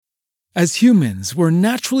As humans, we're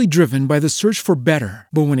naturally driven by the search for better.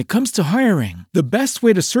 But when it comes to hiring, the best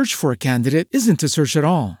way to search for a candidate isn't to search at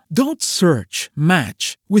all. Don't search,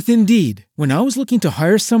 match with Indeed. When I was looking to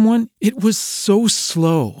hire someone, it was so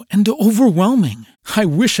slow and overwhelming. I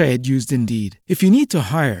wish I had used Indeed. If you need to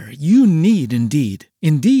hire, you need Indeed.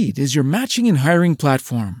 Indeed is your matching and hiring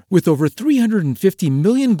platform with over 350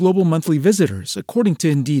 million global monthly visitors, according to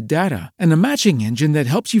Indeed data, and a matching engine that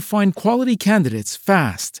helps you find quality candidates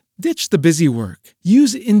fast. Ditch the busy work.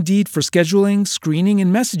 Use Indeed for scheduling, screening,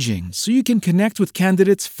 and messaging so you can connect with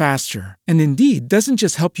candidates faster. And Indeed doesn't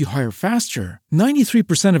just help you hire faster.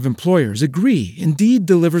 93% of employers agree Indeed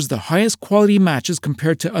delivers the highest quality matches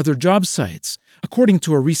compared to other job sites, according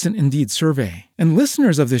to a recent Indeed survey. And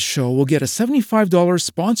listeners of this show will get a $75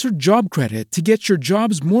 sponsored job credit to get your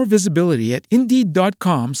jobs more visibility at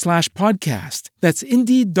Indeed.com/podcast. That's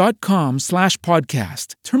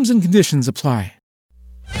Indeed.com/podcast. Terms and conditions apply.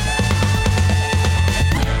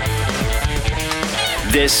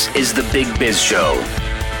 This is the Big Biz Show.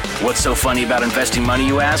 What's so funny about investing money,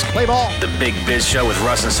 you ask? Play ball. The Big Biz Show with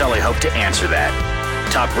Russ and Sully hope to answer that.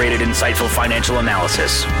 Top-rated, insightful financial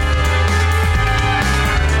analysis.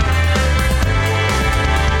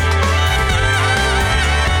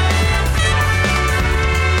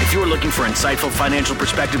 If you're looking for insightful financial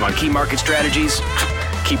perspective on key market strategies,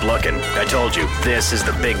 keep looking. I told you, this is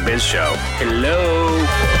the Big Biz Show. Hello.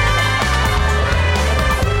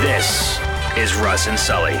 This is Russ and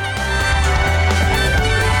Sully.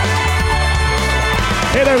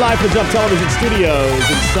 Hey there, live from the Jump Television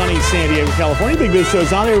Studios in sunny San Diego, California. Big Biz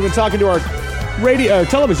Show's on there. We've been talking to our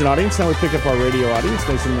television audience. Now we pick up our radio audience,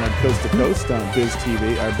 nationwide, coast to coast on Biz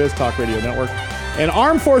TV, our Biz Talk Radio Network, and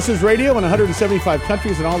Armed Forces Radio in 175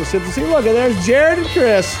 countries and all the cities. See, look, there's Jared and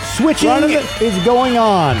Chris. Switching is going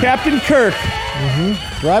on. Captain Kirk.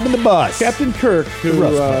 Driving the bus. Captain Kirk, who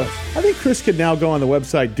I think Chris could now go on the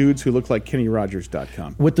website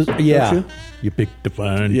dudeswholooklikeKennyRogers.com. With the you picked the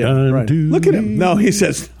fine time right. to look at him. No, he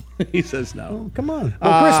says no. Oh, come on.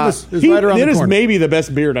 Well, Christmas is right around the corner. It is maybe the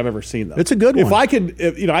best beard I've ever seen, though. It's a good one. If I could,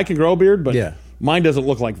 I can grow a beard, but mine doesn't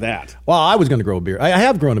look like that. Well, I was going to grow a beard. I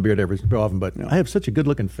have grown a beard every so often, but I have such a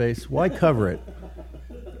good-looking face. Why cover it?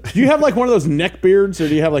 Do you have like one of those neck beards, or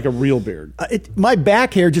do you have like a real beard? My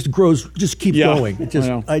back hair just keeps growing.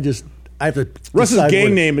 I have to. Russ's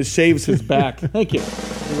gang name is Shaves His Back. Thank you.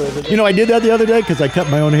 You know, I did that the other day because I cut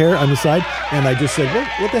my own hair on the side, and I just said,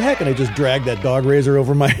 what the heck? And I just dragged that dog razor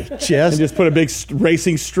over my chest. And just put a big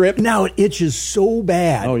racing strip? Now it itches so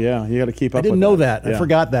bad. Oh, yeah. You got to keep up with that. I didn't know that. I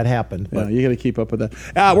forgot that happened. Yeah, you got to keep up with that.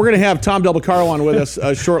 We're going to have Tom Del Beccaro on with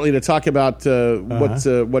us shortly to talk about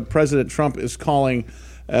what President Trump is calling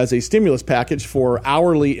as a stimulus package for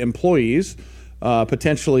hourly employees.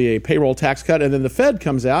 Potentially a payroll tax cut. And then the Fed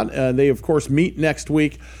comes out. They, of course, meet next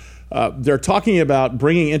week. They're talking about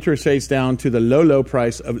bringing interest rates down to the low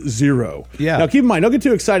price of 0. Yeah. Now, keep in mind, don't get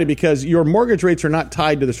too excited because your mortgage rates are not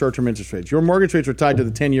tied to the short-term interest rates. Your mortgage rates are tied to the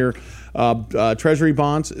 10-year Treasury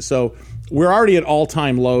bonds. So we're already at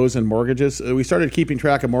all-time lows in mortgages. We started keeping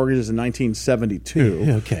track of mortgages in 1972.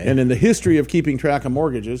 Okay. And in the history of keeping track of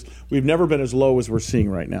mortgages, we've never been as low as we're seeing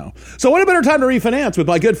right now. So what a better time to refinance with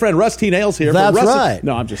my good friend Russ T. Nails here. That's right.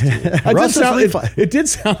 No, I'm just kidding. It did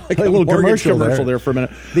sound like a little commercial there for a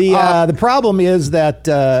minute. The problem is that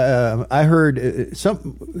I heard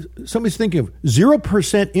somebody's thinking of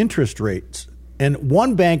 0% interest rates. And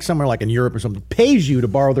one bank somewhere like in Europe or something pays you to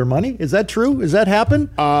borrow their money. Is that true? Does that happen?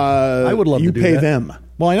 I would love to do that. You pay them.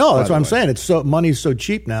 Well, I know. That's what I'm saying. Money's so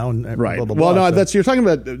cheap now. And right. Blah, blah, well, blah, no, you're talking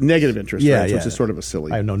about negative interest rates, which is sort of a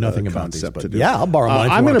silly I know nothing about concept these, to do. Yeah, I'll borrow money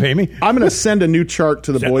if you want to pay me. I'm going to send a new chart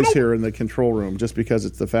to the boys here in the control room just because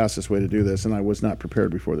it's the fastest way to do this, and I was not prepared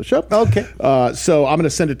before the show. Okay. So I'm going to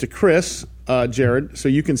send it to Chris, Jared, so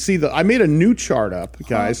you can see I made a new chart up,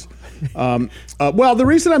 guys. Well, the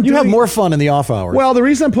reason I'm You have more fun in the off hours. Well, the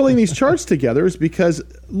reason I'm pulling these charts together is because,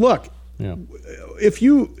 look, if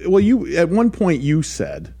you at one point you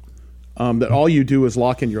said that all you do is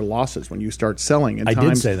lock in your losses when you start selling. I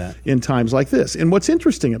did say that. In times like this. And what's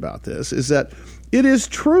interesting about this is that it is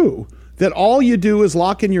true that all you do is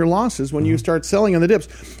lock in your losses when you start selling on the dips.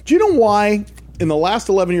 Do you know why in the last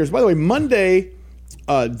 11 years, by the way, Monday,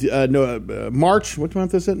 March, what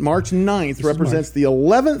month is it? March 9th represents the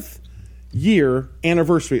 11th year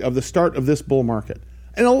anniversary of the start of this bull market.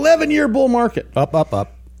 An 11-year bull market. Up.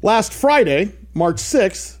 Last Friday, March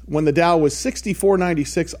 6th, when the Dow was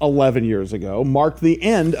 64.96 11 years ago, marked the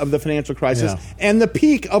end of the financial crisis and the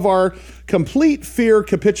peak of our complete fear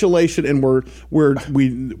capitulation, and we're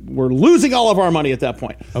losing all of our money at that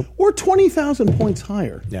point. We're 20,000 points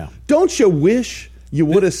higher. Yeah. Don't you wish you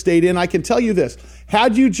would have stayed in. I can tell you this.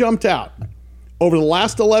 Had you jumped out over the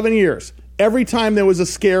last 11 years, every time there was a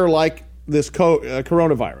scare like this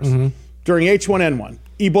coronavirus, during H1N1,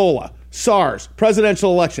 Ebola, SARS,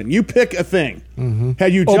 presidential election, you pick a thing.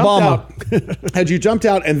 Had you jumped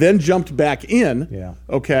out and then jumped back in,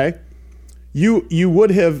 okay, you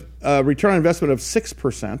would have a return on investment of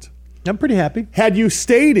 6%. I'm pretty happy. Had you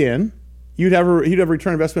stayed in, you'd have a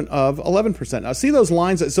return on investment of 11%. Now, see those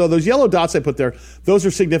lines? So those yellow dots I put there, those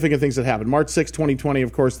are significant things that happened. March 6, 2020,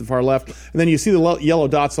 of course, the far left. And then you see the yellow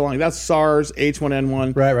dots along. That's SARS,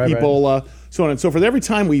 H1N1, Ebola, so on and so forth. Every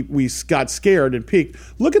time we got scared and peaked,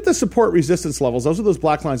 look at the support resistance levels. Those are those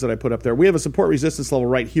black lines that I put up there. We have a support resistance level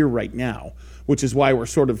right here, right now, which is why we're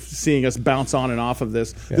sort of seeing us bounce on and off of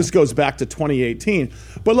this. Yeah. This goes back to 2018.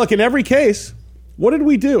 But look, in every case, what did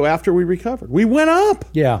we do after we recovered? We went up.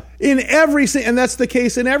 Yeah. And that's the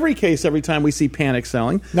case in every case every time we see panic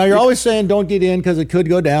selling. Now, you're always saying don't get in because it could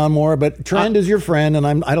go down more, but trend is your friend, and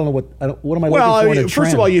I don't know what am I looking for in a trend?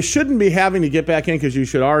 First of all, you shouldn't be having to get back in because you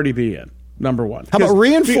should already be in, number one. How about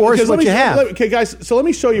reinforce what you have? Okay, guys, so let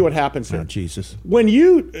me show you what happens here. Oh, Jesus. When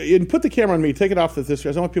and put the camera on me, take it off this.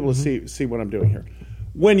 I want people to see what I'm doing here.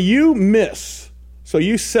 When you miss, so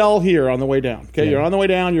you sell here on the way down. Okay, You're on the way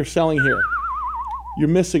down, you're selling here. You're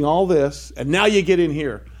missing all this, and now you get in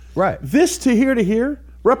here. Right. This to here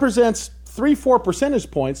represents 3-4 percentage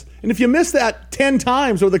points, and if you miss that 10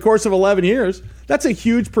 times over the course of 11 years, that's a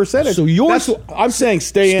huge percentage. So I'm saying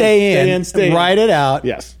stay in. Ride it out.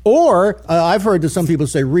 Yes. Or I've heard some people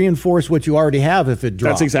say reinforce what you already have if it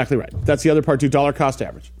drops. That's exactly right. That's the other part too. Dollar cost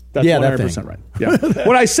average. That's 100% right. Yeah.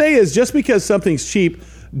 What I say is just because something's cheap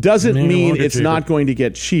doesn't mean it's not going to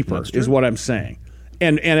get cheaper. Is what I'm saying.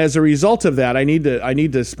 And as a result of that, I need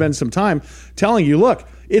to spend some time telling you, look,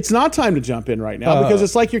 it's not time to jump in right now because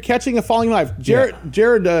it's like you're catching a falling knife.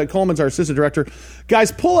 Jared Coleman's our assistant director.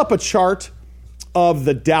 Guys, pull up a chart of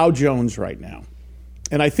the Dow Jones right now.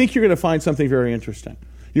 And I think you're going to find something very interesting.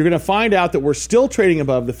 You're going to find out that we're still trading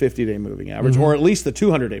above the 50-day moving average, or at least the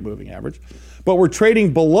 200-day moving average. But we're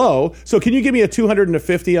trading below. So can you give me a 200 and a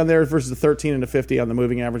 50 on there versus a 13 and a 50 on the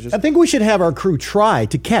moving averages? I think we should have our crew try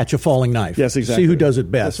to catch a falling knife. Yes, exactly. See who does it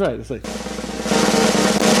best. That's right. It's like,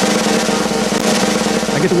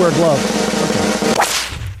 I get to wear a glove.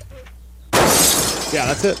 Okay. Yeah,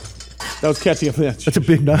 that's it. That was catching a pinch. That's a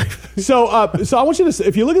big knife. So I want you to,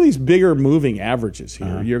 if you look at these bigger moving averages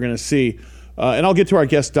here, you're going to see, and I'll get to our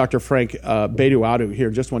guest, Dr. Frank Bedu-Addo, here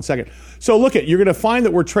in just 1 second. So you're going to find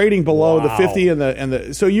that we're trading below the 50 and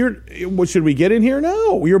the. So should we get in here?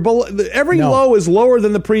 No, you're below. Every low is lower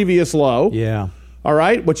than the previous low. Yeah. All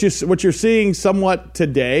right. What you're seeing somewhat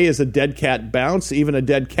today is a dead cat bounce. Even a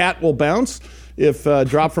dead cat will bounce if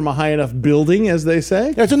dropped from a high enough building, as they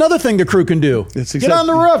say. That's another thing the crew can do. Get on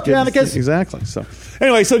the roof, Janicus. Exactly. So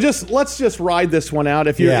anyway, let's just ride this one out.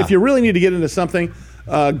 If you really need to get into something.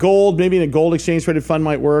 Gold, maybe in a gold exchange traded fund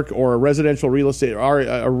might work, or a residential real estate, or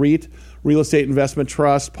a REIT, real estate investment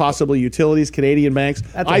trust, possibly utilities, Canadian banks.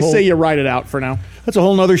 I say you ride it out for now. That's a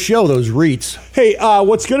whole nother show, those REITs. Hey,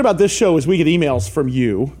 what's good about this show is we get emails from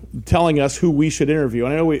you telling us who we should interview.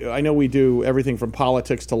 And I know we do everything from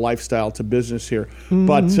politics to lifestyle to business here,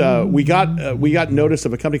 but we got notice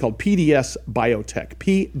of a company called PDS Biotech.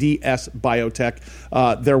 PDS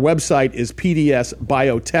Biotech. Their website is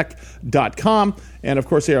pdsbiotech.com. And, of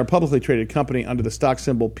course, they are a publicly traded company under the stock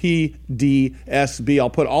symbol PDSB.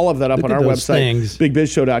 I'll put all of that up on our website,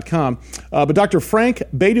 bigbizshow.com. But Dr. Frank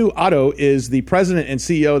Bedu-Addo is the president and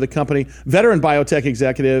CEO of the company, veteran biotech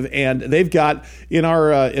executive, and they've got, in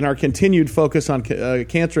our continued focus on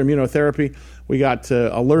cancer immunotherapy, we got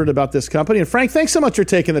alerted about this company. And, Frank, thanks so much for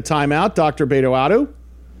taking the time out, Dr. Bedu-Addo.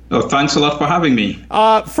 Oh, thanks a lot for having me.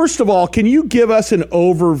 First of all, can you give us an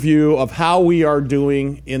overview of how we are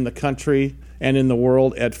doing in the country and in the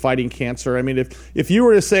world at fighting cancer? I mean, if you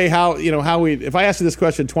were to say if I asked you this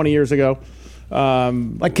question 20 years ago,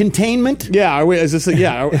 like containment? Yeah,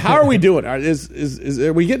 how are we doing? Are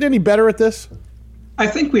we getting any better at this? I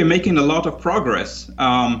think we're making a lot of progress.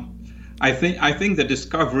 I think the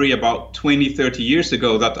discovery about 20, 30 years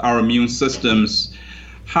ago that our immune systems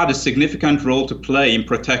had a significant role to play in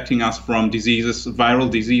protecting us from diseases, viral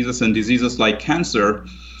diseases and diseases like cancer,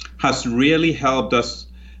 has really helped us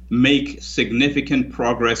make significant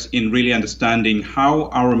progress in really understanding how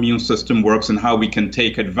our immune system works and how we can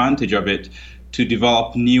take advantage of it to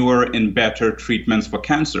develop newer and better treatments for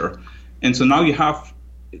cancer. And so now you have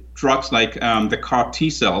drugs like the CAR T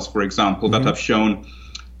cells, for example, that have shown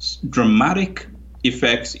dramatic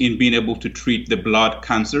effects in being able to treat the blood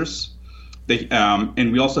cancers.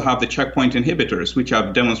 And we also have the checkpoint inhibitors, which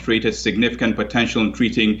have demonstrated significant potential in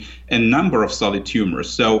treating a number of solid tumors.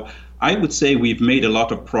 So I would say we've made a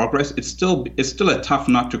lot of progress. It's still a tough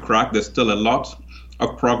nut to crack. There's still a lot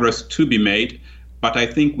of progress to be made, but I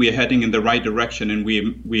think we're heading in the right direction, and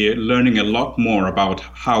we're learning a lot more about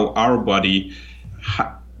how our body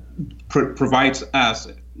provides us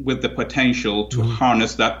with the potential to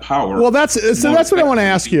harness that power. Well, that's what I want to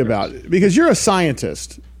ask you about, because you're a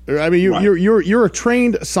scientist. I mean, you're a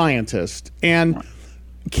trained scientist, and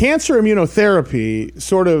cancer immunotherapy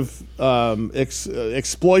sort of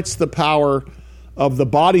exploits the power of the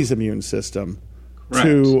body's immune system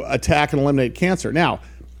to attack and eliminate cancer. Now,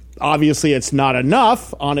 obviously, it's not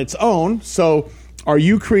enough on its own. So, are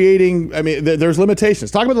you creating? I mean, there's limitations.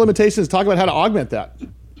 Talk about the limitations. Talk about how to augment that.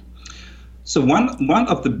 So one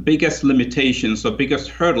of the biggest limitations or biggest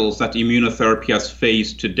hurdles that immunotherapy has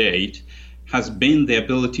faced to date has been the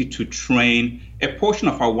ability to train a portion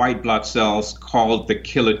of our white blood cells called the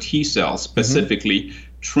killer T cells, specifically,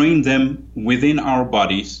 train them within our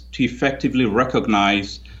bodies to effectively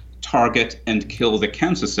recognize, target, and kill the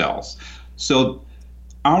cancer cells. So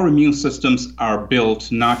our immune systems are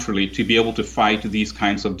built naturally to be able to fight these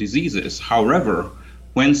kinds of diseases. However,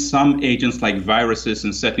 when some agents like viruses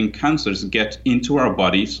and certain cancers get into our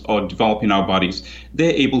bodies or develop in our bodies,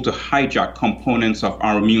 they're able to hijack components of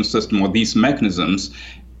our immune system or these mechanisms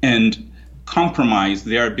and compromise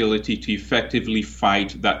their ability to effectively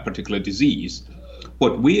fight that particular disease.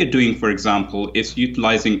 What we are doing, for example, is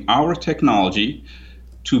utilizing our technology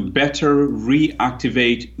to better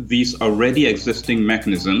reactivate these already existing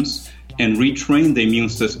mechanisms and retrain the immune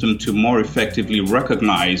system to more effectively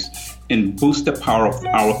recognize and boost the power of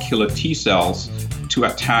our killer T cells to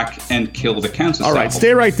attack and kill the cancer cells. All right,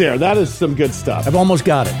 stay right there. That is some good stuff. I've almost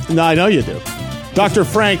got it. No, I know you do. Dr.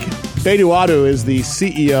 Frank Bedu-Addo is the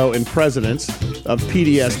CEO and president of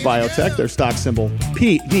PDS Biotech. Their stock symbol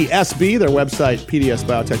PDSB. Their website,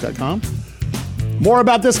 pdsbiotech.com. More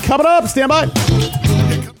about this coming up. Stand by.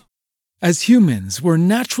 As humans, we're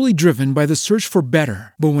naturally driven by the search for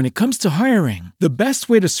better. But when it comes to hiring, the best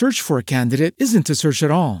way to search for a candidate isn't to search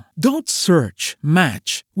at all. Don't search,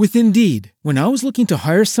 match with Indeed. When I was looking to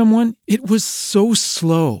hire someone, it was so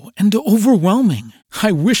slow and overwhelming.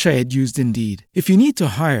 I wish I had used Indeed. If you need to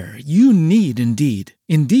hire, you need Indeed.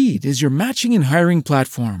 Indeed is your matching and hiring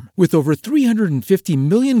platform with over 350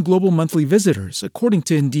 million global monthly visitors, according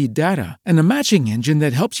to Indeed data, and a matching engine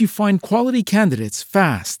that helps you find quality candidates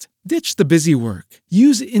fast. Ditch the busy work.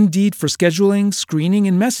 Use Indeed for scheduling, screening,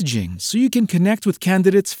 and messaging so you can connect with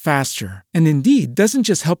candidates faster. And Indeed doesn't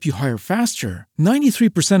just help you hire faster.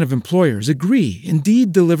 93% of employers agree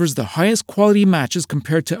Indeed delivers the highest quality matches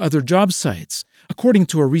compared to other job sites, according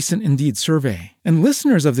to a recent Indeed survey. And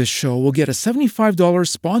listeners of this show will get a $75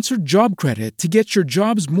 sponsored job credit to get your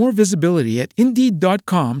jobs more visibility at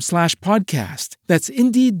Indeed.com/podcast. That's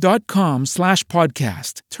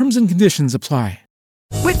Indeed.com/podcast. Terms and conditions apply.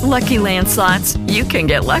 With Lucky Land Slots, you can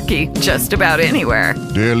get lucky just about anywhere.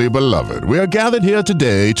 Dearly beloved, we are gathered here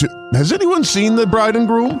today to... Has anyone seen the bride and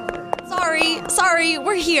groom? Sorry,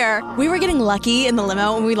 we're here. We were getting lucky in the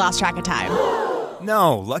limo and we lost track of time.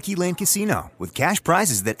 No, Lucky Land Casino, with cash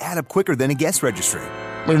prizes that add up quicker than a guest registry.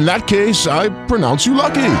 In that case, I pronounce you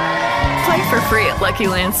lucky. Play for free at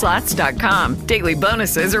LuckyLandSlots.com. Daily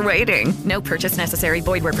bonuses are waiting. No purchase necessary.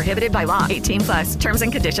 Void where prohibited by law. 18+. Terms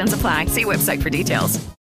and conditions apply. See website for details.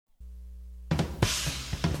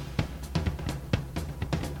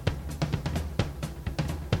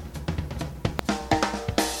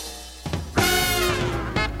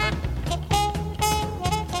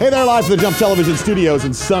 Hey there, live from the Jump Television Studios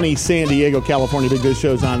in sunny San Diego, California. Big Biz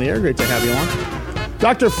Show's on the air. Great to have you on.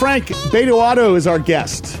 Dr. Frank Bedu-Addo is our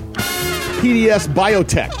guest. PDS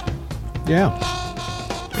Biotech. Yeah.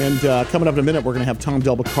 And coming up in a minute, we're going to have Tom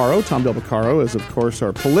Del Beccaro. Tom Del Beccaro is, of course,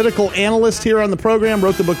 our political analyst here on the program.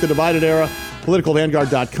 Wrote the book, The Divided Era,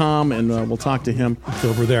 politicalvanguard.com, and we'll talk to him. It's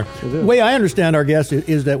over there. The way I understand our guest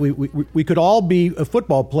is that we could all be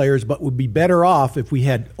football players, but would be better off if we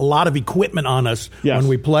had a lot of equipment on us when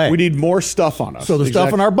we play. We need more stuff on us. So the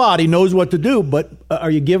stuff in our body knows what to do, but are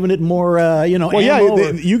you giving it more,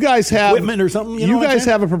 you guys have equipment or something? You guys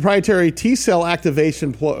have a proprietary T-cell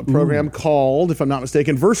activation program called, if I'm not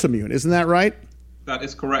mistaken, Versamune. Isn't that right? That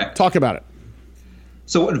is correct. Talk about it.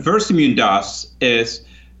 So what Versamune does is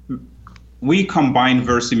we combine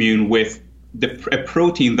Versamune with a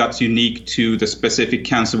protein that's unique to the specific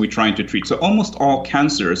cancer we're trying to treat. So almost all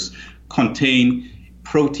cancers contain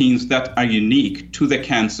proteins that are unique to the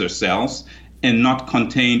cancer cells and not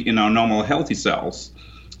contained in our normal healthy cells.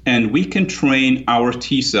 And we can train our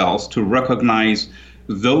T cells to recognize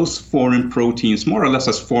those foreign proteins more or less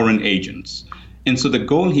as foreign agents. And so the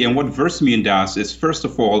goal here, and what Versamune does, is first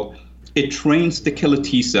of all, it trains the killer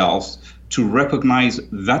T cells to recognize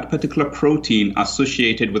that particular protein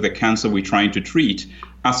associated with the cancer we're trying to treat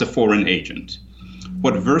as a foreign agent.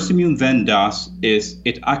 What Versamune then does is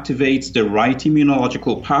it activates the right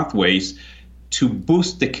immunological pathways to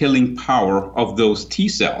boost the killing power of those T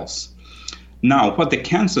cells. Now, what the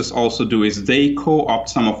cancers also do is they co-opt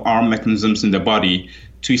some of our mechanisms in the body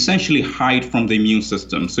to essentially hide from the immune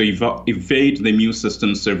system, so evade the immune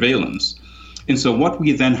system's surveillance. And so what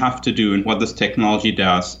we then have to do, and what this technology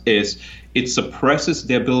does, is it suppresses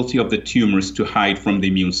the ability of the tumors to hide from the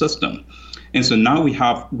immune system. And so now we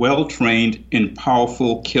have well-trained and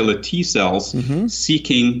powerful killer T cells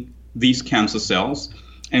seeking these cancer cells.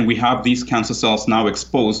 And we have these cancer cells now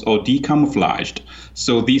exposed or decamouflaged.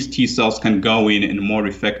 So these T cells can go in and more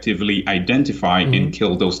effectively identify and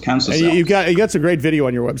kill those cancer cells. You got some great video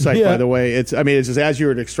on your website, by the way. It's just as you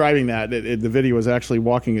were describing that, the video was actually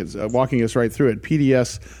walking us right through it.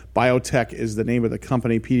 PDS Biotech is the name of the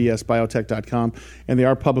company, pdsbiotech.com, and they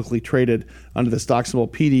are publicly traded under the stock symbol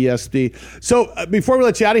PDSD. So before we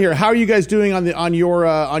let you out of here, how are you guys doing on your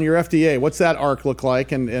FDA? What's that arc look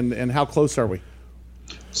like, and how close are we?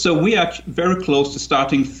 So we are very close to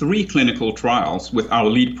starting 3 clinical trials with our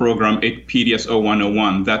lead program,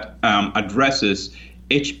 PDS0101, that addresses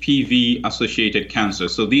HPV-associated cancer.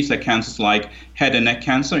 So these are cancers like head and neck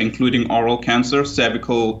cancer, including oral cancer,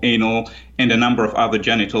 cervical, anal, and a number of other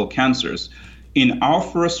genital cancers. In our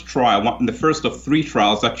first trial, the first of 3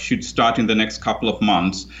 trials that should start in the next couple of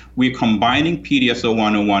months, we're combining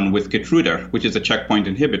PDS0101 with Keytruda, which is a checkpoint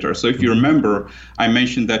inhibitor. So if you remember, I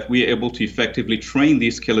mentioned that we're able to effectively train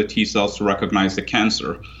these killer T cells to recognize the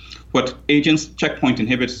cancer. What checkpoint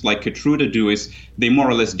inhibitors like Keytruda do is they more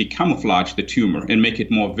or less decamouflage the tumor and make it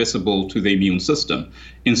more visible to the immune system.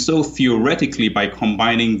 And so theoretically, by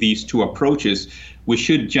combining these 2 approaches, we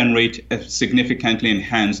should generate a significantly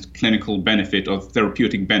enhanced clinical benefit or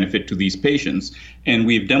therapeutic benefit to these patients. And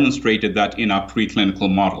we've demonstrated that in our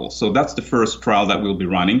preclinical model. So that's the first trial that we'll be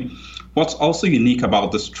running. What's also unique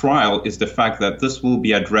about this trial is the fact that this will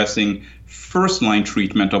be addressing first-line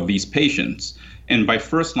treatment of these patients. And by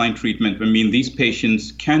first-line treatment, I mean these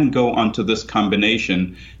patients can go onto this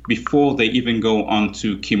combination before they even go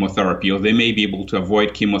onto chemotherapy, or they may be able to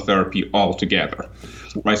avoid chemotherapy altogether.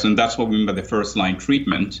 Right, so that's what we mean by the first-line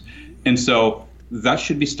treatment. And so that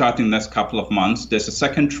should be starting in the next couple of months. There's a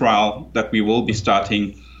second trial that we will be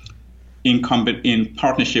starting in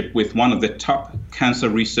partnership with one of the top cancer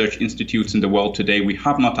research institutes in the world today. We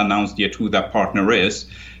have not announced yet who that partner is,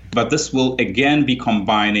 but this will again be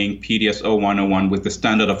combining PDS0101 with the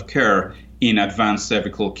standard of care in advanced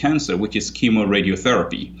cervical cancer, which is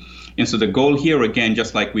chemoradiotherapy. And so the goal here, again,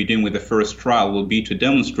 just like we did with the first trial, will be to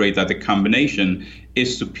demonstrate that the combination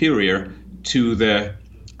is superior to the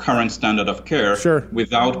current standard of care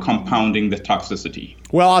without compounding the toxicity.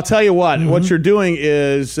 Well, I'll tell you what you're doing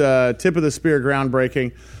is tip of the spear,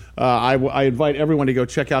 groundbreaking. I invite everyone to go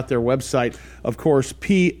check out their website, of course,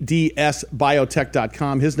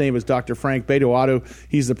 pdsbiotech.com. His name is Dr. Frank Bedu-Addo.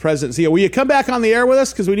 He's the president. So, will you come back on the air with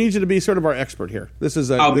us? Because we need you to be sort of our expert here. This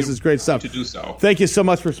is great stuff. To do so. Thank you so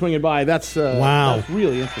much for swinging by. That's That's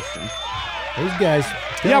really interesting. Those guys.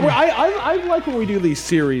 Yeah, I like when we do these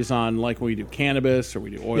series on, like when we do cannabis or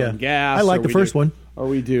we do oil and gas. I like the first one. Or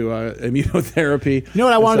we do immunotherapy. You know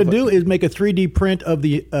what I wanted to do is make a 3D print of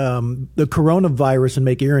the coronavirus and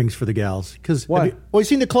make earrings for the gals. Because have you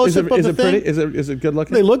seen the close-up of the thing? Is it good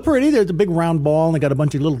looking? They look pretty. There's a big round ball, and they got a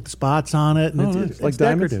bunch of little spots on it. And it's like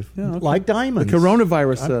decorative. Yeah, okay. Like diamonds. The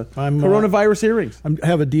coronavirus coronavirus earrings. I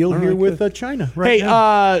have a deal here with China right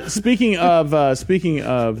now. Speaking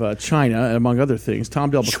of China, among other things, Tom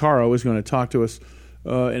Del Beccaro is going to talk to us.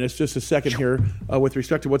 And it's just a second here with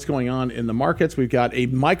respect to what's going on in the markets. We've got a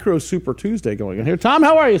Micro Super Tuesday going on here. Tom,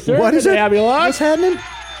 how are you, sir? What is it? What's happening?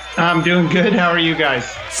 I'm doing good. How are you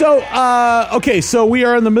guys? So, so we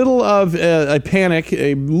are in the middle of a panic,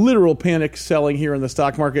 a literal panic selling here in the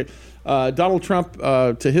stock market. Donald Trump,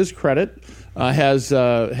 to his credit, has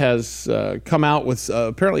come out with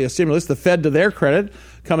apparently a stimulus. The Fed, to their credit,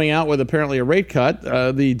 coming out with apparently a rate cut.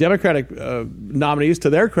 The Democratic nominees, to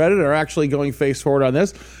their credit, are actually going face forward on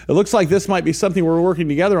this. It looks like this might be something we're working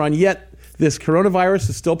together on, yet this coronavirus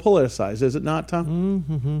is still politicized, is it not,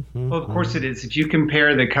 Tom? Well, of course it is. If you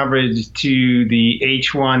compare the coverage to the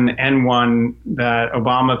H1N1 that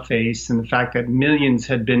Obama faced and the fact that millions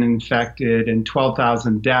had been infected and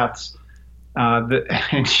 12,000 deaths,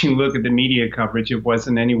 and you look at the media coverage, it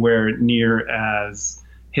wasn't anywhere near as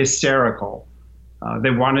hysterical.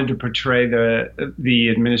 They wanted to portray the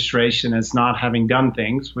administration as not having done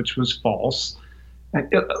things, which was false.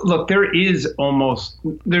 Look, there's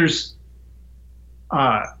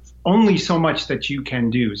only so much that you can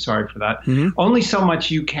do. Sorry for that. Only so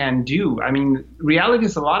much you can do. I mean, reality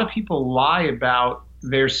is a lot of people lie about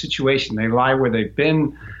their situation. They lie where they've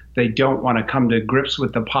been. They don't want to come to grips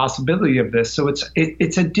with the possibility of this. So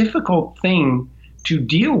it's a difficult thing to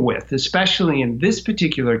deal with, especially in this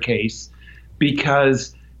particular case,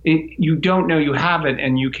 because you don't know you have it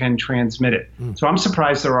and you can transmit it. So I'm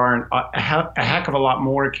surprised there aren't a heck of a lot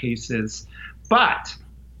more cases. But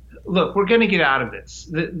look, we're going to get out of this.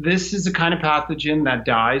 This is a kind of pathogen that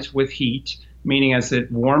dies with heat, meaning as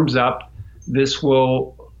it warms up, this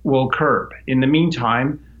will curb. In the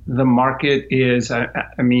meantime, the market is,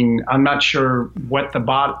 I'm not sure what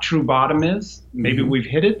the true bottom is. Maybe we've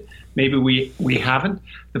hit it. Maybe we haven't.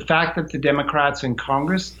 The fact that the Democrats in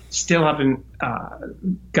Congress still haven't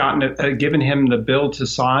given him the bill to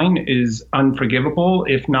sign is unforgivable,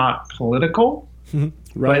 if not political.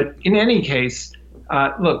 Right. But in any case,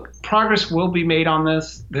 look, progress will be made on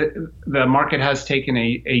this. The market has taken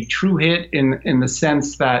a true hit in the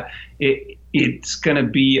sense that it's going to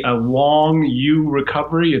be a long U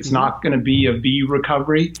recovery. It's not going to be a V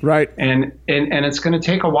recovery. Right. And it's going to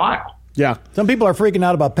take a while. Yeah. Some people are freaking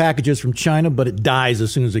out about packages from China, but it dies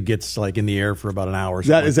as soon as it gets in the air for about an hour. Is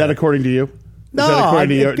that according to you? No.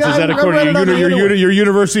 Is that according to your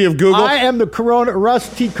University of Google? I am the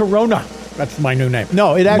Russ T. Corona. That's my new name.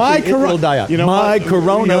 No, it actually will die out. My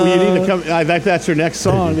Corona. You need to come. That's your next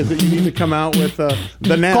song. Is that you need to come out with the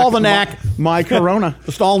knack. Call the knack. My Corona.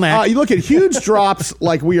 The stall knack. You look at huge drops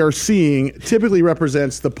like we are seeing. Typically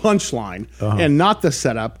represents the punchline and not the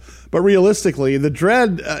setup. But realistically, the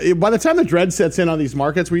dread, by the time the dread sets in on these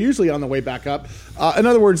markets, we're usually on the way back up. In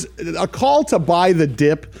other words, a call to buy the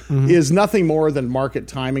dip is nothing more than market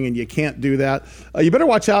timing, and you can't do that. You better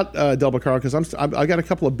watch out, Del Beccaro, because I've got a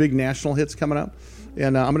couple of big national hits coming up,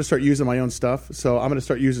 and I'm going to start using my own stuff. So I'm going to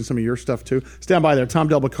start using some of your stuff, too. Stand by there. Tom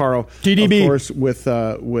Del Beccaro, TDB. Of course, with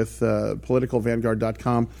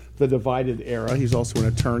politicalvanguard.com, The Divided Era. He's also an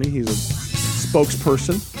attorney. He's a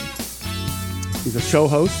spokesperson. He's a show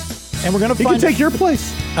host. And we're going to He can take your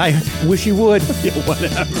place. I wish he would. Yeah,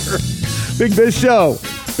 whatever. Big Biz Show.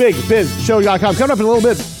 BigBizShow.com. Coming up in a little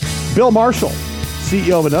bit, Bill Marshall,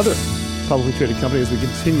 CEO of another publicly traded company, as we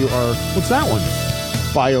continue our, what's that one?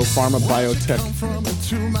 Biopharma, biotech.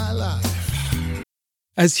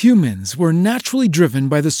 As humans, we're naturally driven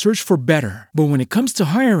by the search for better. But when it comes to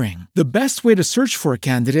hiring, the best way to search for a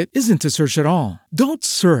candidate isn't to search at all. Don't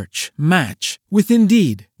search, match with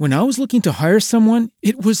Indeed. When I was looking to hire someone,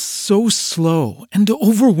 it was so slow and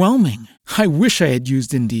overwhelming. I wish I had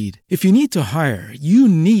used Indeed. If you need to hire, you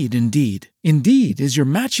need Indeed. Indeed is your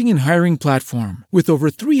matching and hiring platform with over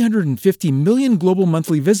 350 million global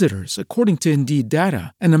monthly visitors, according to Indeed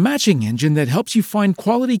data, and a matching engine that helps you find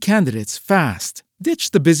quality candidates fast.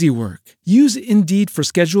 Ditch the busy work. Use Indeed for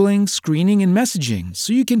scheduling, screening, and messaging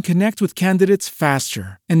so you can connect with candidates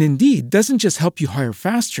faster. And Indeed doesn't just help you hire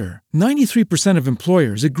faster. 93% of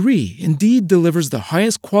employers agree Indeed delivers the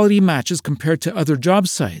highest quality matches compared to other job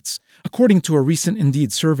sites, according to a recent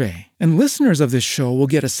Indeed survey. And listeners of this show will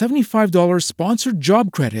get a $75 sponsored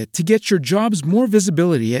job credit to get your jobs more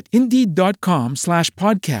visibility at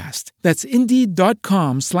Indeed.com/podcast. That's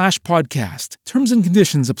Indeed.com/podcast. Terms and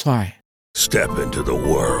conditions apply. Step into the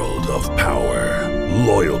world of power,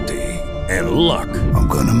 loyalty, and luck. I'm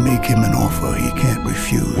gonna make him an offer he can't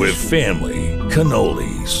refuse. With family,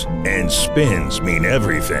 cannolis, and spins mean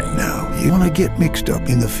everything. Now, you wanna get mixed up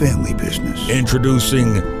in the family business.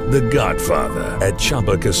 Introducing The Godfather at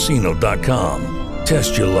ChumbaCasino.com.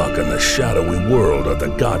 Test your luck in the shadowy world of The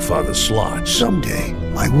Godfather slot. Someday,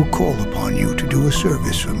 I will call upon you to do a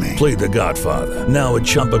service for me. Play The Godfather, now at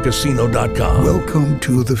ChumbaCasino.com. Welcome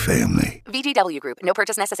to the family. VGW Group. No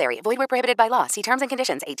purchase necessary. Void where prohibited by law. See terms and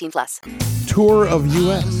conditions. 18+. Tour of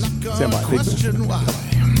U.S. Stand by.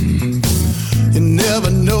 You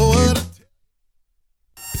never know what.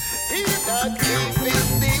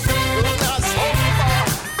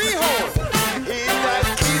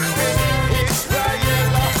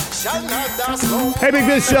 Hey, Big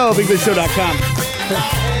Biz Show, BigBizShow.com.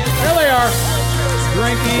 There they are.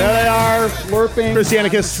 Drinking. There they are. Slurping. Chris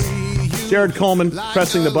Yannicus, Jared Coleman,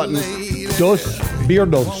 pressing the buttons. Dos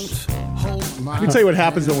beardos. Let me tell you what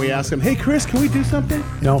happens when we ask them, hey, Chris, can we do something?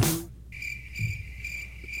 No.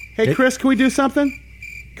 Hey, Chris, can we do something?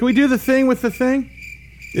 Can we do the thing with the thing?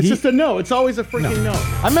 It's just a no. It's always a freaking no.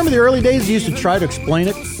 I remember the early days he used to try to explain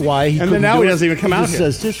it, why he couldn't then now do he it. doesn't even come out here.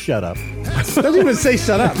 Says, just shut up. Doesn't even say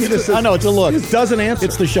shut up. He just says, I know, it's a look. He just doesn't answer.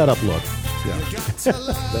 It's the shut up look.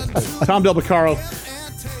 Tom Del Beccaro.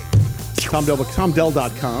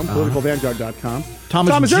 TomDell.com, politicalvanguard.com. Tom,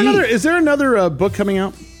 is there another book coming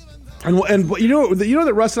out? And you know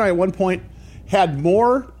that Russ and I at one point had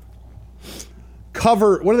more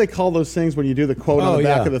cover. What do they call those things when you do the quote on the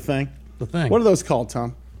back of the thing? The thing. What are those called,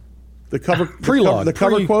 Tom? The cover preload. The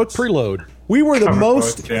cover quotes. Preload. We were the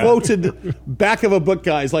most quoted back of a book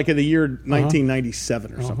guys, like in the year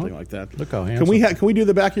 1997 or something like that. Look how handsome. Can we do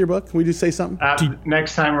the back of your book? Can we just say something?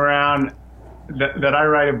 Next time around, that I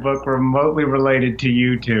write a book remotely related to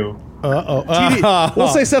you two. We'll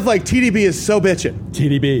say stuff like TDB is so bitchin'.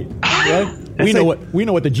 TDB. Right? We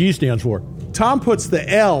know what the G stands for. Tom puts the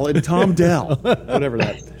L in Tom Dell, whatever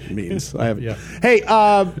that means. Hey,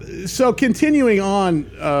 so continuing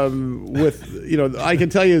on with, I can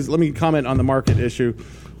tell you, let me comment on the market issue.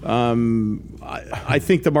 I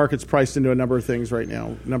think the market's priced into a number of things right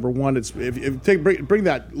now. Number one, bring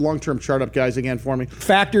that long-term chart up, guys, again for me.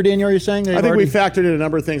 Factored in, are you saying? I think we factored in a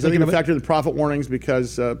number of things. I think we factored in profit warnings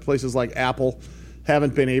because places like Apple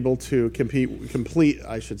haven't been able to continue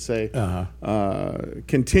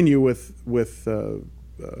with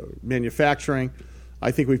manufacturing.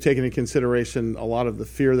 I think we've taken into consideration a lot of the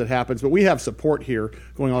fear that happens, but we have support here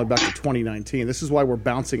going all the way back to 2019. This is why we're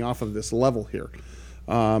bouncing off of this level here.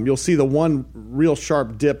 You'll see the one real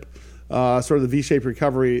sharp dip, sort of the V-shaped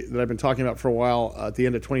recovery that I've been talking about for a while at the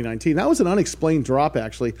end of 2019. That was an unexplained drop,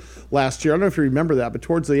 actually, last year. I don't know if you remember that, but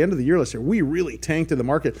towards the end of the year last year, we really tanked in the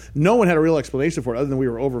market. No one had a real explanation for it other than we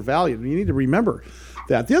were overvalued. And you need to remember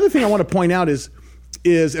that. The other thing I want to point out is,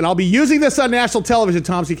 and I'll be using this on national television,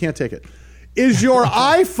 Tom, so you can't take it, is your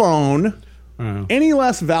iPhone any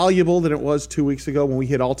less valuable than it was 2 weeks ago when we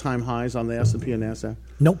hit all-time highs on the S&P and NASDAQ?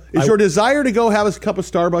 Nope. Is your desire to go have a cup of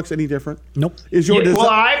Starbucks any different? Nope.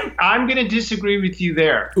 I'm going to disagree with you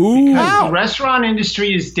there. Because the restaurant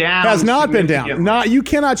industry is down. Has not been down. You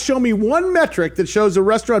cannot show me one metric that shows the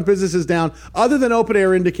restaurant business is down other than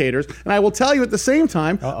open-air indicators. And I will tell you at the same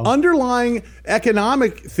time, underlying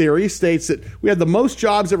economic theory states that we had the most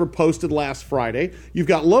jobs ever posted last Friday. You've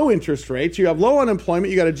got low interest rates. You have low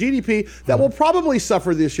unemployment. You got a GDP that will probably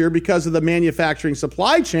suffer this year because of the manufacturing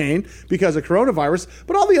supply chain, because of coronavirus.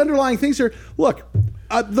 But all the underlying things here, look,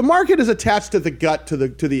 the market is attached to the gut, to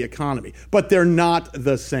the economy, but they're not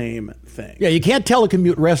the same thing. Yeah, you can't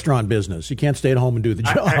telecommute restaurant business. You can't stay at home and do the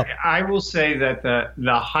job. I will say that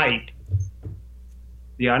the hype,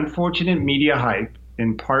 the unfortunate media hype,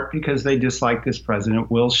 in part because they dislike this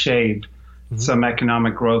president, will shave some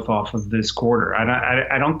economic growth off of this quarter.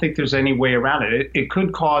 I don't think there's any way around it. It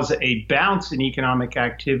could cause a bounce in economic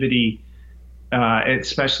activity,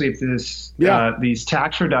 especially if these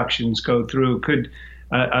tax reductions go through. Could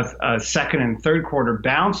a second and third quarter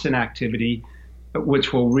bounce in activity,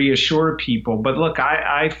 which will reassure people. But look,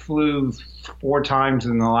 I flew 4 times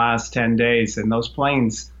in the last 10 days, and those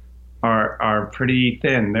planes are pretty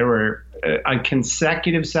thin. There were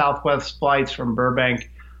consecutive Southwest flights from Burbank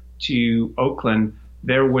to Oakland.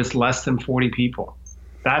 There was less than 40 people.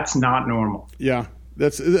 That's not normal. Yeah.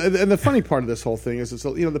 And the funny part of this whole thing is,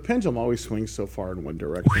 the pendulum always swings so far in one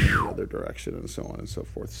direction and the other direction, and so on and so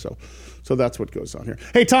forth. So that's what goes on here.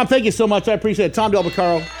 Hey, Tom, thank you so much. I appreciate it. Tom Del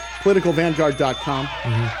Beccaro, politicalvanguard.com.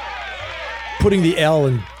 Putting the L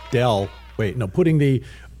in Dell. Putting the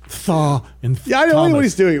thaw in I don't know what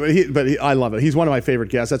he's doing, but I love it. He's one of my favorite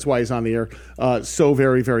guests. That's why he's on the air so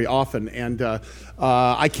very, very often. And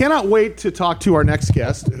I cannot wait to talk to our next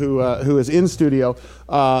guest, who is in studio.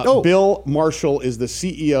 Bill Marshall is the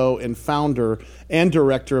CEO and founder and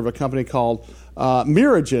director of a company called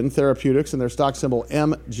Miragen Therapeutics, and their stock symbol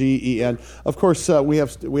MGEN. Of course, we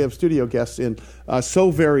have studio guests in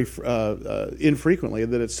so very infrequently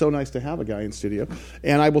that it's so nice to have a guy in studio.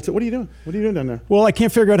 And I will. What are you doing? What are you doing down there? Well, I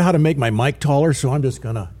can't figure out how to make my mic taller, so I'm just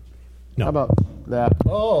gonna. No. How about that?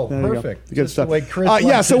 Oh, perfect. Good stuff.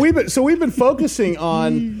 So we've been focusing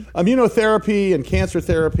on immunotherapy and cancer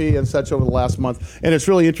therapy and such over the last month, and it's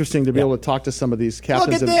really interesting to be able to talk to some of these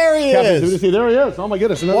captains. Look, there he is. There he is. Oh my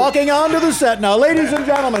goodness! Walking onto the set now, ladies and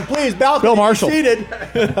gentlemen. Please, balcony Bill Marshall. Seated.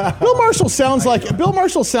 Bill Marshall sounds like.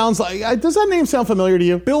 Does that name sound familiar to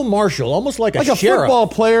you? Bill Marshall, almost like a sheriff. Football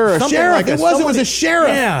player, a sheriff. It was a sheriff.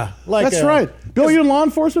 Yeah, that's right. Bill, you in law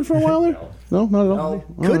enforcement for a while there? No, not at all.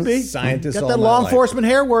 Could be. Scientist. Got that law enforcement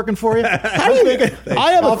hair working for you.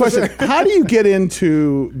 I have a question. How do you get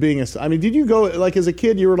into being did you go, as a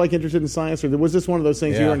kid, you were interested in science, or was this one of those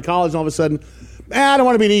things you were in college and all of a sudden, I don't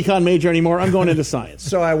want to be an econ major anymore. I'm going into science.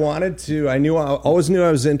 So I always knew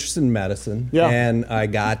I was interested in medicine. Yeah. And I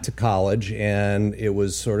got to college, and it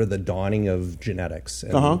was sort of the dawning of genetics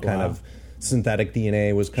and synthetic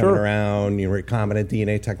DNA was coming around, recombinant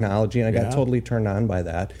DNA technology, and I got totally turned on by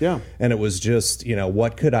that. Yeah. And it was just,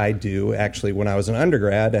 what could I do? Actually, when I was an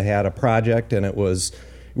undergrad, I had a project, and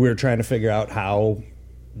we were trying to figure out how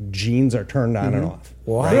genes are turned on and off.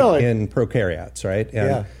 Wow. Right? In prokaryotes, right?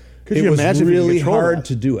 And Could it you was imagine if you really control hard that?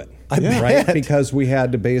 to do it. bet. Right? Because we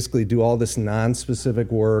had to basically do all this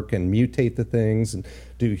non-specific work and mutate the things and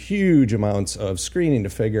do huge amounts of screening to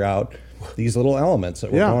figure out these little elements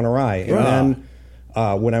that were going awry. And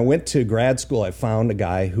then when I went to grad school, I found a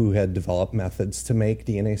guy who had developed methods to make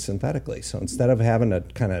DNA synthetically. So instead of having to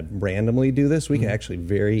kind of randomly do this, we can actually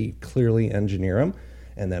very clearly engineer them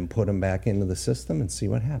and then put them back into the system and see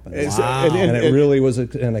what happens. And it really was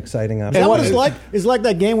an exciting opportunity. Is that what it's like? It's like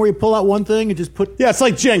that game where you pull out one thing and just put... Yeah, it's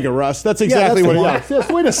like Jenga, Russ. That's exactly what it is. It's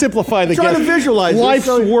a way to simplify the game. Trying to visualize life's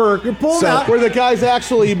work. You're pulling out... Where the guy's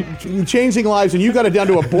actually changing lives, and you got it down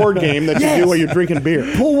to a board game that you do while you're drinking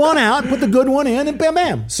beer. Pull one out, put the good one in, and bam,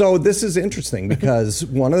 bam. So this is interesting because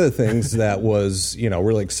one of the things that was,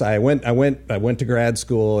 really exciting. I went to grad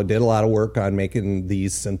school, did a lot of work on making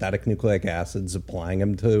these synthetic nucleic acids, applying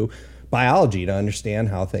them to biology to understand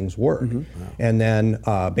how things work. And then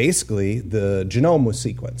basically the genome was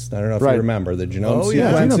sequenced. I don't know if you remember. The genome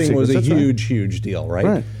sequencing was a huge deal,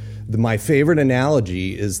 right? My favorite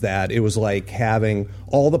analogy is that it was like having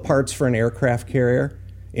all the parts for an aircraft carrier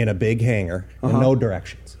in a big hangar and no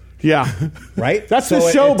directions. Yeah. Right? That's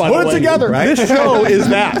the show, by the way. Put it together. Right? This show is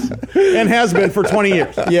that and has been for 20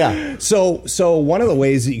 years. Yeah. So one of the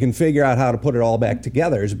ways that you can figure out how to put it all back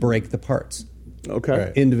together is break the parts. Okay.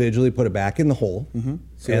 Right. Individually put it back in the hole,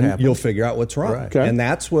 and you'll figure out what's wrong. Right. Okay. And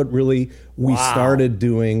that's what really we started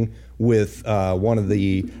doing with one of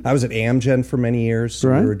the... I was at Amgen for many years.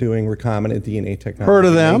 So we were doing recombinant DNA technology. Heard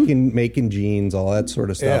of them. Making genes, all that sort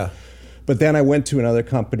of stuff. But then I went to another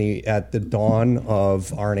company at the dawn of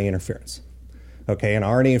RNA interference. Okay, and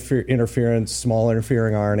RNA interference, small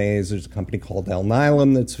interfering RNAs, there's a company called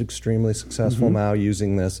Alnylam that's extremely successful now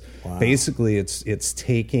using this. Wow. Basically, it's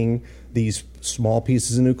taking these small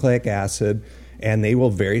pieces of nucleic acid, and they will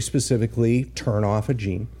very specifically turn off a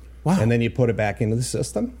gene. Wow. And then you put it back into the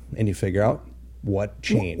system, and you figure out what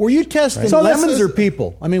changed. Were you testing lemons or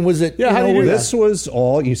people? I mean, was it... Yeah, how do you do this was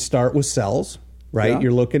all... You start with cells, right?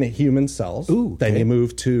 You're looking at human cells. Then you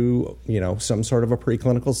move to, some sort of a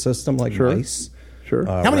preclinical system like mice. Sure.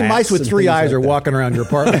 How many mice with 3 eyes are walking around your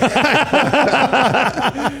apartment?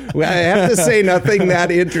 Well, I have to say nothing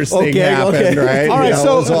that interesting happened, right? All right,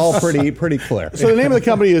 so it was all pretty clear. So the name of the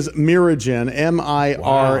company is Miragen,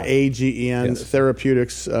 Miragen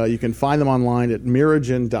Therapeutics. You can find them online at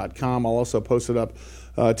miragen.com. I'll also post it up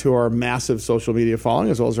to our massive social media following,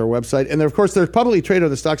 as well as our website. And of course, they're publicly traded on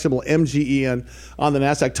the stock symbol MGEN on the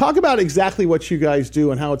NASDAQ. Talk about exactly what you guys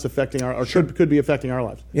do and how it's affecting could be affecting our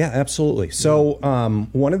lives. Yeah, absolutely. So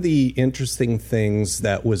one of the interesting things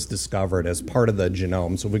that was discovered as part of the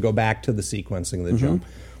genome, so if we go back to the sequencing of the genome,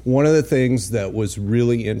 one of the things that was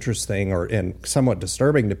really interesting and somewhat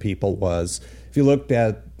disturbing to people was if you looked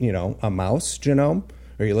at, a mouse genome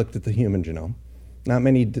or you looked at the human genome, not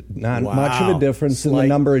much of a difference in the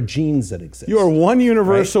number of genes that exist. You are one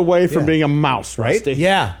universe away from being a mouse, right? Rusty.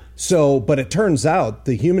 Yeah. So, but it turns out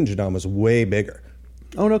the human genome is way bigger.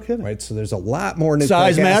 Oh, no kidding. Right, so there's a lot more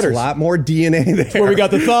size matters. A lot more DNA there. That's where we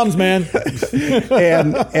got the thumbs, man.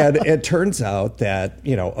 and it turns out that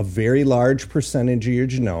a very large percentage of your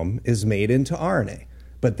genome is made into RNA.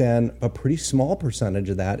 But then a pretty small percentage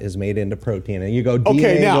of that is made into protein, and you go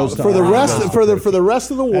DNA goes to for the RNA. for the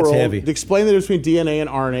rest of the world, heavy. to explain the difference between DNA and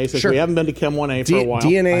RNA, since we haven't been to Chem 1A for a while.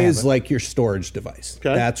 DNA is like your storage device.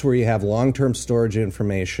 Okay. That's where you have long-term storage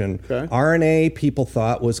information. Okay. RNA, people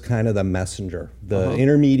thought, was kind of the messenger, the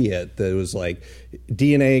intermediate. That was like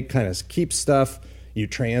DNA kind of keeps stuff.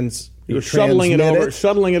 You're shuttling it over into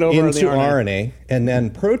the RNA, and then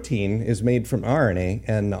protein is made from RNA,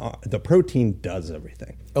 and the protein does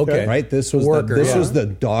everything. Okay, right. This was the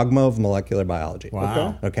dogma of molecular biology.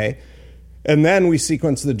 Wow. Okay, and then we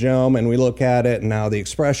sequence the genome and we look at it, and now the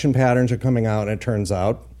expression patterns are coming out, and it turns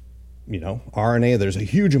out, RNA. There's a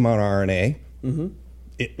huge amount of RNA.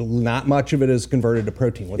 Not much of it is converted to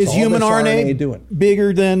protein. What's is all human this RNA doing?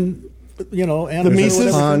 Bigger than? The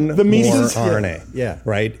Mises RNA. Yeah.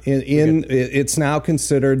 Right. It's now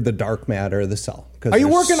considered the dark matter of the cell. Are you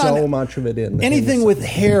working on so much of it in anything with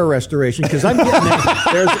hair restoration? Because I'm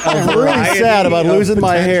getting there's I'm really sad about losing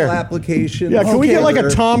my hair. Application. Yeah, can we get like a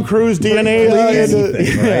Tom Cruise DNA?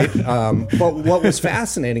 Right. But what was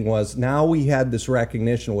fascinating was now we had this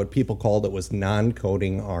recognition. What people called it was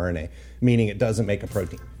non-coding RNA, meaning it doesn't make a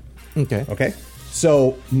protein. Okay.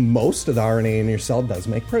 So most of the RNA in your cell does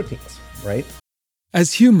make proteins, right?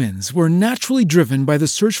 As humans, we're naturally driven by the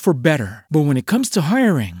search for better. But when it comes to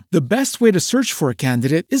hiring, the best way to search for a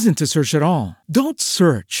candidate isn't to search at all. Don't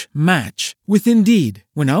search, match with Indeed.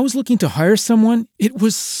 When I was looking to hire someone, it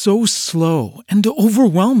was so slow and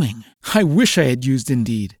overwhelming. I wish I had used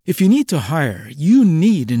Indeed. If you need to hire, you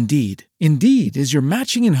need Indeed. Indeed is your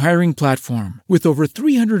matching and hiring platform with over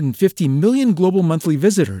 350 million global monthly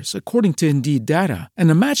visitors, according to Indeed data, and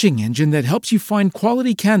a matching engine that helps you find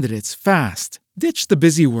quality candidates fast. Ditch the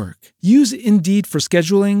busy work. Use Indeed for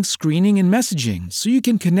scheduling, screening, and messaging so you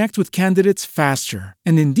can connect with candidates faster.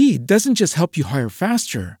 And Indeed doesn't just help you hire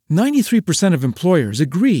faster. 93% of employers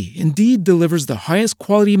agree Indeed delivers the highest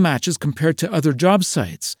quality matches compared to other job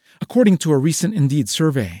sites, according to a recent Indeed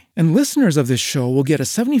survey. And listeners of this show will get a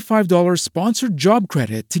 $75 sponsored job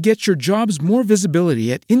credit to get your jobs more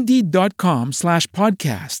visibility at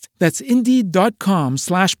Indeed.com/podcast. That's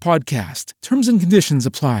Indeed.com/podcast. Terms and conditions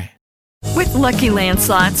apply. With Lucky Land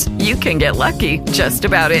Slots, you can get lucky just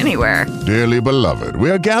about anywhere. Dearly beloved,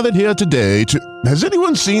 we are gathered here today to... Has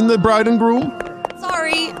anyone seen the bride and groom?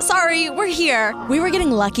 Sorry, we're here. We were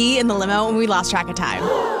getting lucky in the limo and we lost track of time.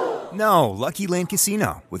 No, Lucky Land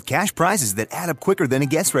Casino, with cash prizes that add up quicker than a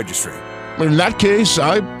guest registry. In that case,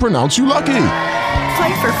 I pronounce you lucky.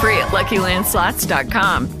 Play for free at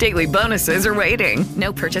LuckyLandSlots.com. Daily bonuses are waiting.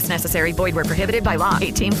 No purchase necessary. Void where prohibited by law.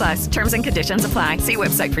 18+. Terms and conditions apply. See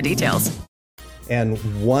website for details. And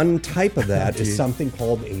one type of that is something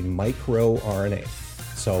called a microRNA.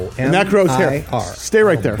 So and that grows here. Stay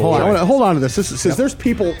right there. Hold on. I want to hold on to this. This says there's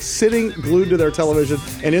people sitting glued to their television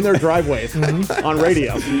and in their driveways on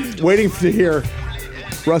radio, waiting to hear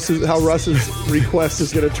how Russ's request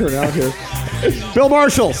is going to turn out here. Bill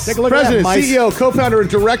Marshall, President, CEO, co-founder, and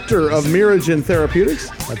director of Miragen Therapeutics.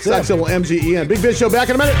 That's Saxil MGEN. Big Biz Show back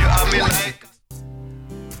in a minute.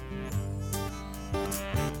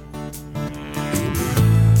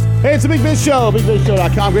 Hey, it's the Big Biz Show,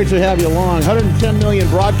 BigBizShow.com. Great to have you along. 110 million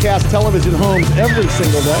broadcast television homes every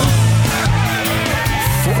single day.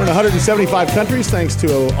 We're in 175 countries, thanks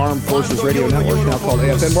to Armed Forces Radio Network, now called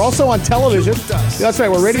AFN. We're also on television. That's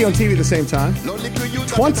right, we're radio and TV at the same time.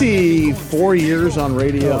 24 years on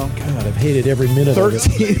radio. Oh, God, I've hated every minute of it.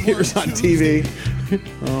 13 years on TV.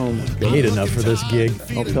 Oh, my God. I hate enough for this gig.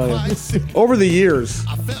 I'll tell you. Over the years,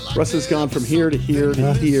 Russ has gone from here to here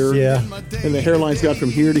to here. Yeah. And the hairline's gone from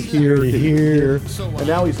here to here to here. And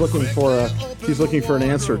now he's looking for an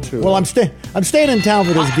answer to. Well, I'm staying in town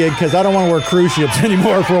for this gig because I don't want to wear cruise ships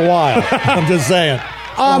anymore for a while. I'm just saying.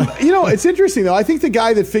 It's interesting though. I think the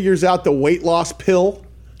guy that figures out the weight loss pill.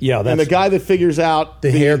 Yeah, and the guy that figures out the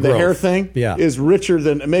hair thing is richer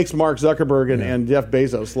than it makes Mark Zuckerberg and Jeff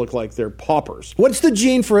Bezos look like they're paupers. What's the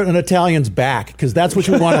gene for an Italian's back? Because that's what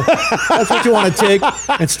you want to. That's what you want to take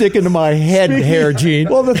and stick into my hair gene.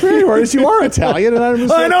 Well, the theory is you are Italian,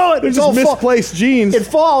 and I know it. It's just misplaced genes. It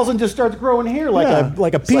falls and just starts growing hair like a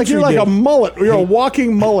petri dish. You're like a mullet. You're a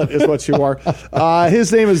walking mullet, is what you are.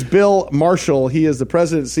 His name is Bill Marshall. He is the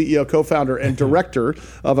president, CEO, co-founder, and director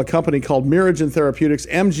of a company called Miragen Therapeutics.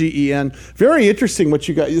 MGEN. Very interesting what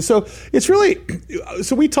you got. So it's really,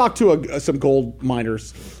 so we talked to some gold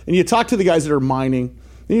miners, and you talk to the guys that are mining,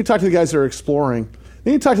 then you talk to the guys that are exploring,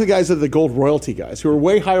 then you talk to the guys that are the gold royalty guys who are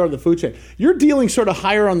way higher on the food chain. You're dealing sort of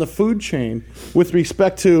higher on the food chain with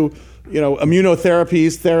respect to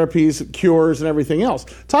immunotherapies, therapies, cures, and everything else.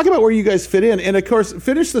 Talk about where you guys fit in, and of course,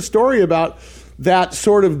 finish the story about that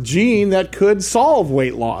sort of gene that could solve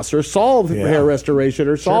weight loss or solve hair restoration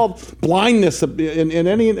or solve blindness in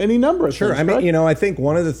any number of things. I mean, I think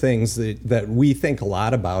one of the things that we think a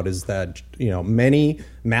lot about is that, many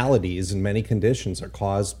maladies and many conditions are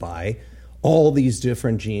caused by all these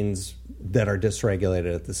different genes that are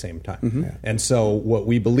dysregulated at the same time. Mm-hmm. Yeah. And so what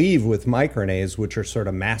we believe with microRNAs, which are sort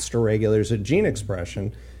of master regulators of gene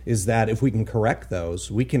expression, is that if we can correct those,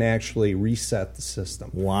 we can actually reset the system.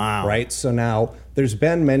 Wow. Right? So now there's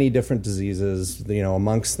been many different diseases,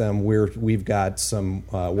 amongst them we've got some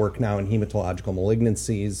work now in hematological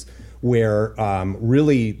malignancies where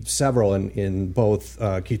really several in both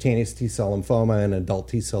cutaneous T-cell lymphoma and adult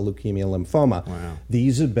T-cell leukemia lymphoma,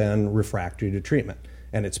 these have been refractory to treatment.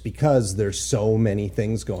 And it's because there's so many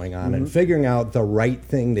things going on, and figuring out the right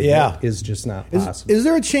thing to hit is just not possible. Is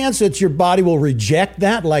there a chance that your body will reject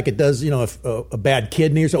that, like it does, if a bad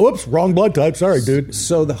kidney or so? Oops, wrong blood type. Sorry, dude.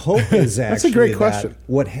 So the hope is actually that's a great question.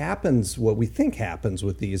 What we think happens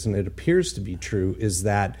with these, and it appears to be true, is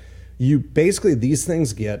that these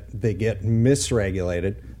things get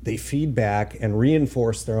misregulated. They feed back and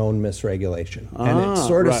reinforce their own misregulation. And it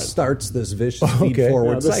sort of starts this vicious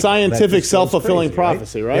feed-forward cycle. The scientific self-fulfilling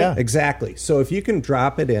prophecy, right? Yeah, exactly. So if you can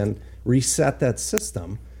drop it in, reset that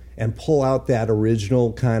system, and pull out that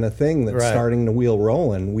original kind of thing that's starting the wheel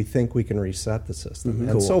rolling, we think we can reset the system.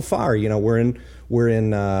 And so far, we're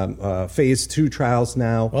in phase 2 trials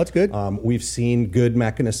now. Well, that's good. We've seen good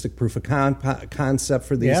mechanistic proof of concept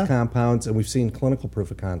for these compounds, and we've seen clinical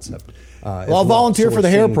proof of concept. I'll volunteer for the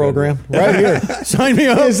hair program right here. Sign me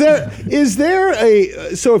up. Is there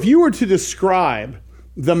a so if you were to describe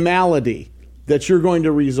the malady that you're going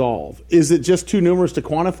to resolve, is it just too numerous to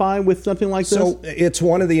quantify with something like this? So it's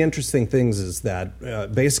one of the interesting things is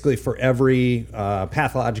that basically for every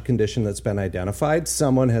pathologic condition that's been identified,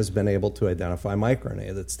 someone has been able to identify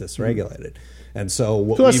microRNA that's dysregulated. And so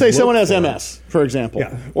let's say someone has MS, for example,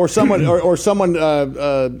 or someone or someone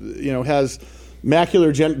has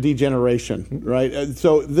macular degeneration, right?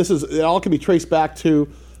 So it all can be traced back to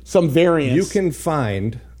some variance. You can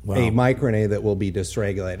find a microRNA that will be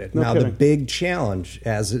dysregulated. No now, kidding. the big challenge,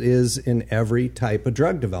 as it is in every type of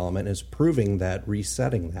drug development, is proving that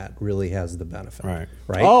resetting that really has the benefit.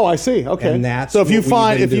 Right? Oh, I see. Okay. And that's so if you what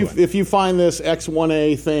find we've been doing. if you find this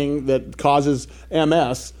X1A thing that causes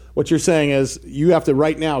MS, what you're saying is you have to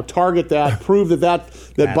right now target that, prove that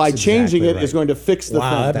by changing it is going to fix the thing.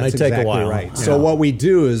 That might take a while. Right. Yeah. So what we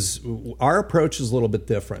do is our approach is a little bit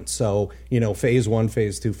different. So, phase 1,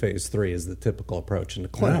 phase 2, phase 3 is the typical approach in the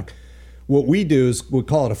clinic. Yeah. What we do is we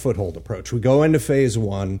call it a foothold approach. We go into phase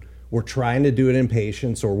 1. We're trying to do it in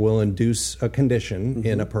patients, or we'll induce a condition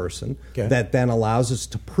in a person that then allows us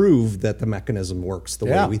to prove that the mechanism works the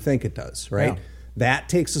way we think it does, right? Yeah. That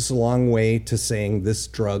takes us a long way to saying this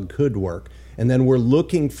drug could work. And then we're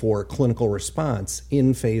looking for clinical response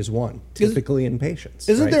in phase 1, typically in patients.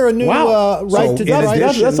 Isn't there a new right to die?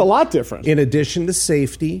 That's a lot different. In addition to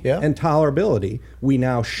safety and tolerability, we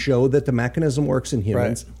now show that the mechanism works in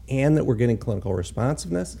humans and that we're getting clinical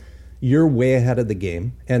responsiveness. You're way ahead of the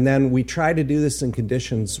game. And then we try to do this in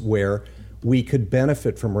conditions where we could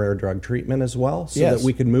benefit from rare drug treatment as well, so that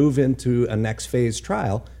we could move into a next phase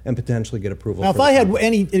trial and potentially get approval. Now, if I had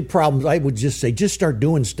any problems, I would just say, just start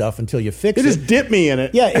doing stuff until you fix it. Just dip me in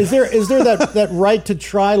it. Yeah, is there that right to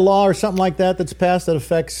try law or something like that's passed that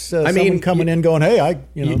affects someone coming in going, hey,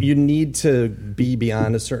 You need to be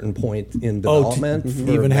beyond a certain point in development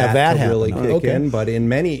for even have that to really happen. kick in. But in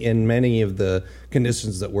many of the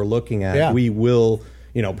conditions that we're looking at, we will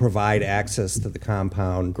provide access to the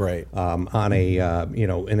compound on a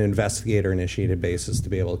an investigator-initiated basis to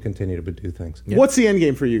be able to continue to do things. What's the end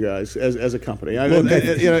game for you guys as a company?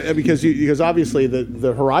 Because obviously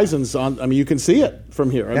the horizon's on. I mean, you can see it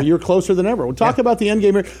from here. I mean, you're closer than ever. We'll talk about the end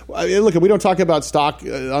game here. Look, we don't talk about stock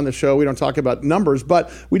on the show. We don't talk about numbers,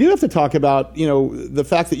 but we do have to talk about the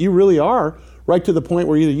fact that you really are right to the point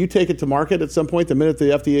where either you take it to market at some point the minute the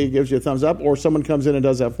FDA gives you a thumbs up, or someone comes in and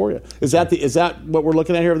does that for you. Is that what we're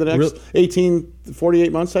looking at here over the next 18,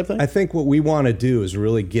 48 months type thing? I think what we want to do is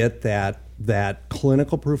really get that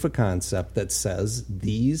clinical proof of concept that says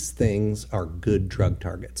these things are good drug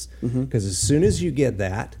targets. Because as soon as you get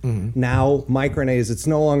that, now microRNAs, it's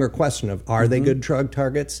no longer a question of are they good drug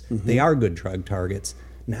targets? They are good drug targets.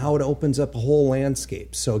 Now it opens up a whole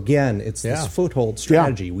landscape. So again, it's this foothold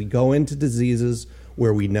strategy. We go into diseases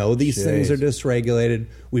where we know these things are dysregulated.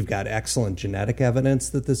 We've got excellent genetic evidence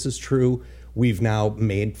that this is true. We've now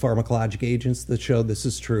made pharmacologic agents that show this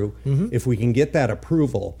is true. If we can get that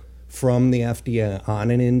approval from the FDA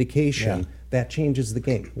on an indication, that changes the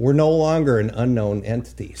game. We're no longer an unknown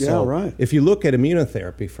entity. So if you look at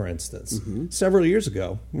immunotherapy, for instance, several years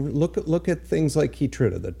ago, look at things like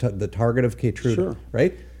Keytruda, the target of Keytruda,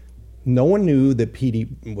 right? No one knew that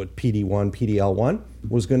PD1, PD-L1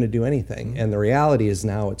 was going to do anything. And the reality is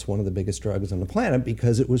now it's one of the biggest drugs on the planet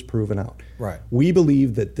because it was proven out. Right. We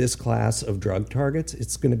believe that this class of drug targets,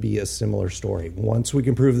 it's going to be a similar story. Once we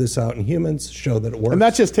can prove this out in humans, show that it works. And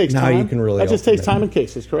that just takes time. You can really that just takes time in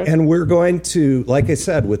cases, correct? And we're going to, like I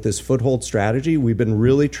said, with this foothold strategy, we've been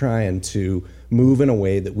really trying to move in a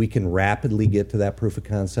way that we can rapidly get to that proof of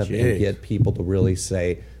concept and get people to really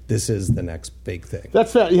say, this is the next big thing.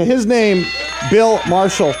 That's his name, Bill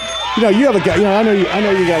Marshall. You have a guy. I know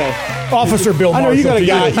you got a Officer Bill Marshall. I know you got a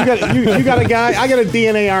guy. You got a guy. I got a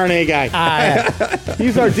DNA RNA guy.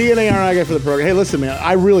 He's our DNA RNA guy for the program. Hey, listen, man,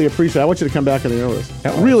 I really appreciate it. I want you to come back on the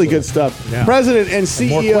interview. Really good stuff. Yeah. President and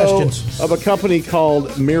CEO of a company called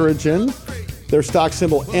Mirigen. Their stock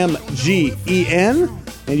symbol MGEN.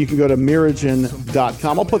 And you can go to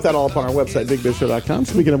Mirigen.com. I'll put that all up on our website, bigbizshow.com.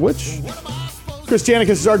 Speaking of which, Chris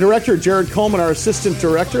Janicus is our director. Jared Coleman, our assistant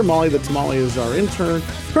director. Molly the Tamale is our intern.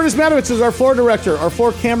 Curtis Matowitz is our floor director, our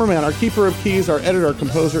floor cameraman, our keeper of keys, our editor, our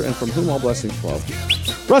composer, and from whom all blessings flow.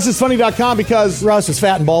 RussIsFunny.com because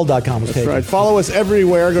RussIsFatandBald.com was that's taken. right. Follow us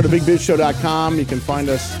everywhere. Go to BigBizShow.com. You can find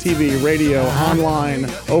us TV, radio, online,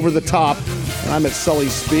 over the top. And I'm at Sully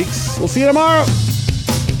Speaks. We'll see you tomorrow.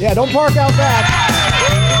 Yeah, don't park out back.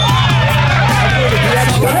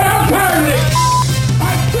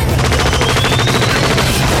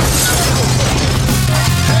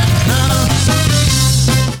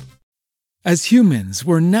 As humans,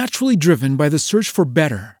 we're naturally driven by the search for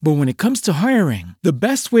better. But when it comes to hiring, the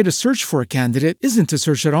best way to search for a candidate isn't to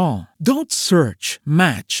search at all. Don't search,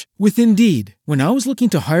 match with Indeed. When I was looking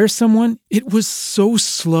to hire someone, it was so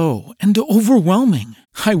slow and overwhelming.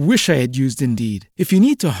 I wish I had used Indeed. If you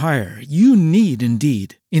need to hire, you need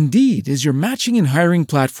Indeed. Indeed is your matching and hiring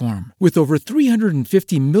platform with over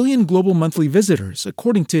 350 million global monthly visitors,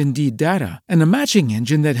 according to Indeed data, and a matching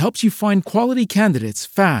engine that helps you find quality candidates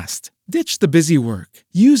fast. Ditch the busy work.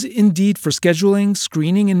 Use Indeed for scheduling,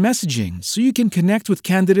 screening, and messaging so you can connect with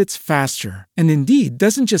candidates faster. And Indeed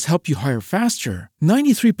doesn't just help you hire faster.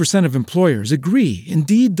 93% of employers agree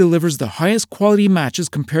Indeed delivers the highest quality matches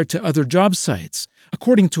compared to other job sites,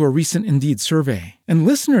 according to a recent Indeed survey. And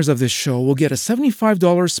listeners of this show will get a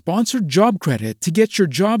 $75 sponsored job credit to get your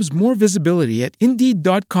jobs more visibility at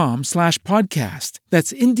Indeed.com/podcast.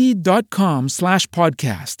 That's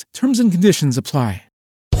Indeed.com/podcast. Terms and conditions apply.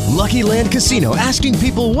 Lucky Land Casino, asking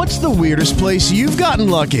people, what's the weirdest place you've gotten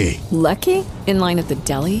lucky? Lucky? In line at the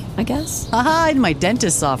deli, I guess? Aha, in my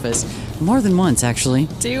dentist's office. More than once, actually.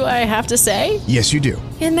 Do I have to say? Yes, you do.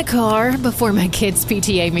 In the car before my kids'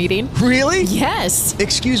 PTA meeting. Really? Yes.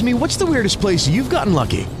 Excuse me, what's the weirdest place you've gotten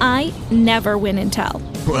lucky? I never win and tell.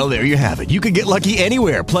 Well, there you have it. You can get lucky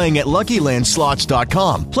anywhere, playing at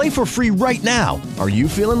LuckyLandSlots.com. Play for free right now. Are you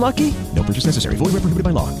feeling lucky? No purchase necessary. Void where prohibited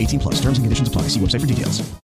by law. 18+. Terms and conditions apply. See website for details.